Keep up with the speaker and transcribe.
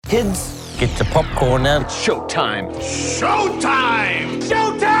Kids, get your popcorn out. It's showtime. Showtime!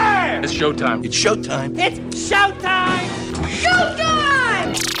 Showtime! It's showtime. It's showtime. It's showtime!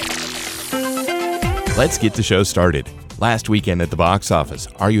 Showtime! Let's get the show started. Last weekend at the box office,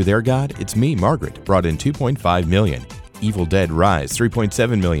 Are You There, God? It's Me, Margaret, brought in $2.5 million. Evil Dead Rise,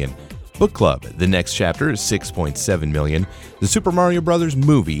 $3.7 million. Book Club, The Next Chapter, is $6.7 million. The Super Mario Bros.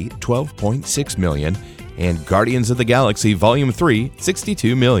 Movie, $12.6 million. And Guardians of the Galaxy Volume 3,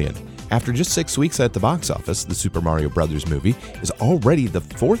 $62 million. After just 6 weeks at the box office, the Super Mario Bros. Movie is already the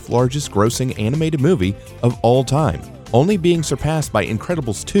fourth largest grossing animated movie of all time, only being surpassed by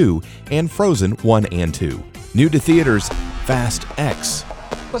Incredibles 2 and Frozen 1 and 2. New to theaters, Fast X.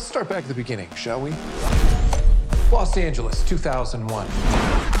 Let's start back at the beginning, shall we? Los Angeles, 2001.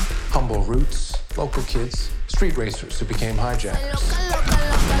 Humble roots, local kids, street racers who became hijackers.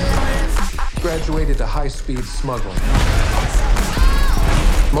 Graduated to high-speed smuggling.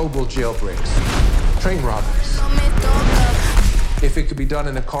 Mobile jailbreaks. Train robberies. If it could be done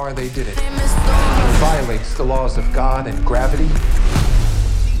in a car, they did it. If it violates the laws of God and gravity,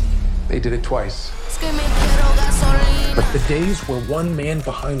 they did it twice. But the days where one man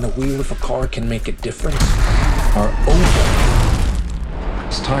behind the wheel of a car can make a difference are over.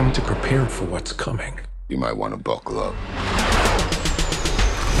 It's time to prepare for what's coming. You might want to buckle up.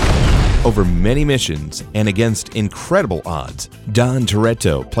 Over many missions and against incredible odds, Don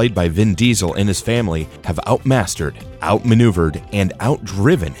Toretto, played by Vin Diesel, and his family have outmastered, outmaneuvered, and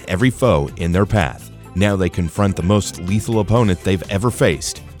outdriven every foe in their path. Now they confront the most lethal opponent they've ever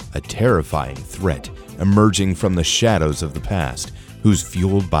faced, a terrifying threat emerging from the shadows of the past, who's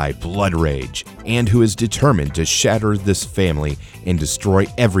fueled by blood rage and who is determined to shatter this family and destroy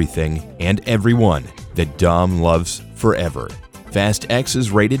everything and everyone that Dom loves forever. Fast X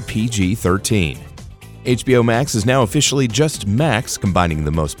is rated PG-13. HBO Max is now officially just Max, combining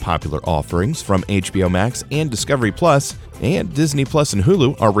the most popular offerings from HBO Max and Discovery Plus, and Disney Plus and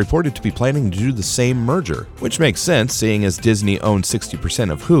Hulu are reported to be planning to do the same merger, which makes sense seeing as Disney owns 60%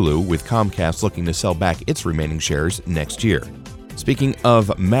 of Hulu, with Comcast looking to sell back its remaining shares next year. Speaking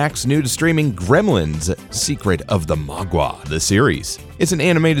of Max, new to streaming, Gremlins, Secret of the Mogwai, the series. It's an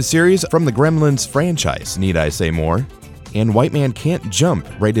animated series from the Gremlins franchise, need I say more? And White Man Can't Jump,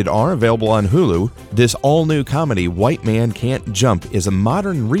 rated R, available on Hulu. This all-new comedy, White Man Can't Jump, is a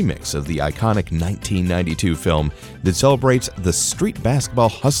modern remix of the iconic 1992 film that celebrates the street basketball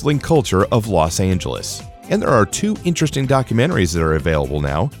hustling culture of Los Angeles. And there are two interesting documentaries that are available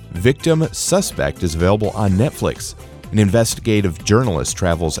now. Victim Suspect is available on Netflix. An investigative journalist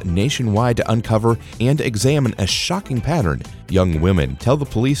travels nationwide to uncover and examine a shocking pattern. Young women tell the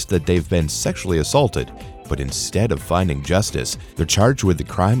police that they've been sexually assaulted, but instead of finding justice, they're charged with the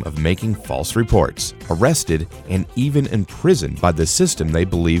crime of making false reports, arrested, and even imprisoned by the system they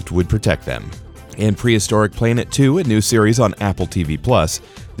believed would protect them. And Prehistoric Planet 2, a new series on Apple TV+.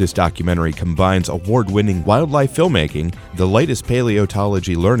 This documentary combines award-winning wildlife filmmaking, the latest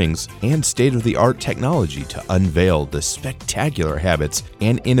paleontology learnings, and state-of-the-art technology to unveil the spectacular habits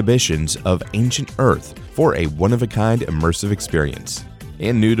and inhibitions of ancient Earth for a one-of-a-kind immersive experience.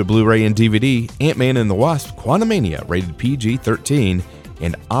 And new to Blu-ray and DVD, Ant-Man and the Wasp: Quantumania, rated PG-13,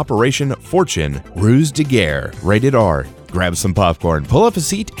 and Operation Fortune: Ruse de Guerre, rated R. Grab some popcorn, pull up a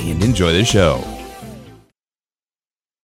seat, and enjoy the show.